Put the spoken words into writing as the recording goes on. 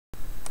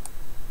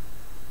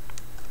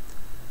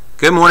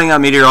Good morning,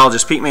 I'm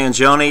meteorologist Pete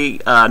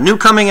Mangione. New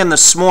coming in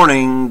this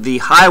morning, the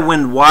high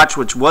wind watch,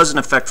 which was in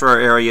effect for our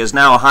area, is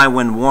now a high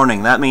wind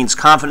warning. That means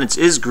confidence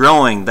is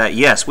growing that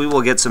yes, we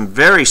will get some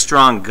very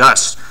strong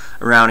gusts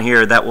around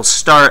here that will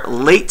start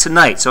late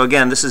tonight. So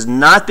again, this is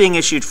not being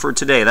issued for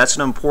today. That's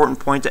an important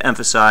point to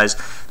emphasize.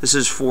 This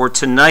is for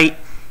tonight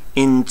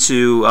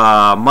into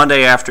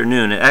Monday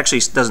afternoon. It actually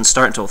doesn't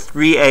start until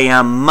 3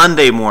 a.m.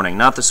 Monday morning,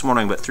 not this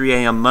morning, but 3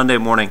 a.m. Monday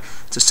morning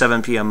to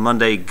 7 p.m.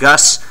 Monday.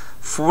 Gusts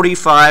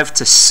 45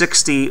 to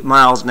 60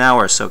 miles an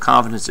hour, so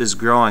confidence is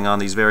growing on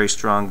these very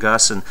strong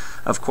gusts. And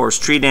of course,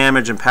 tree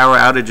damage and power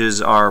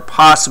outages are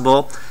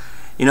possible.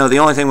 You know, the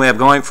only thing we have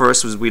going for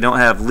us is we don't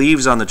have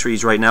leaves on the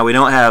trees right now. We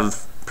don't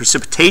have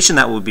precipitation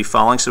that will be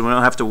falling, so we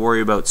don't have to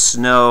worry about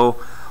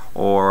snow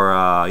or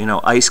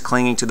ice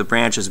clinging to the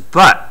branches.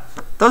 But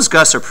those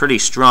gusts are pretty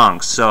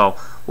strong, so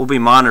we'll be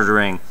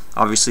monitoring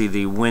obviously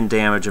the wind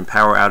damage and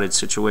power outage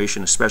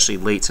situation, especially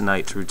late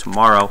tonight through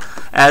tomorrow.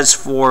 As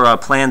for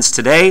plans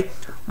today,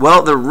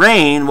 well, the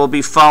rain will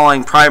be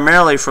falling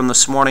primarily from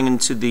this morning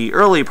into the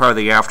early part of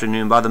the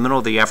afternoon. By the middle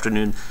of the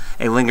afternoon,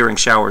 a lingering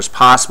shower is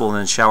possible, and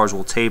then showers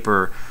will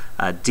taper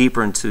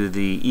deeper into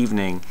the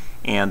evening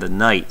and the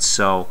night.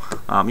 So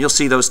you'll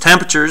see those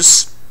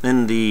temperatures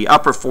in the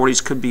upper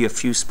 40s, could be a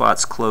few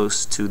spots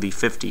close to the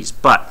 50s.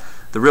 But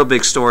the real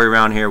big story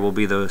around here will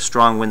be the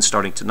strong wind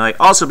starting tonight.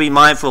 Also be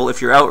mindful,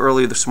 if you're out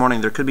early this morning,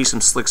 there could be some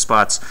slick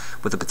spots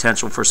with the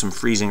potential for some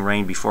freezing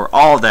rain before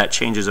all of that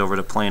changes over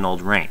to plain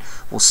old rain.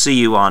 We'll see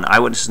you on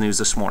Eyewitness News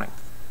this morning.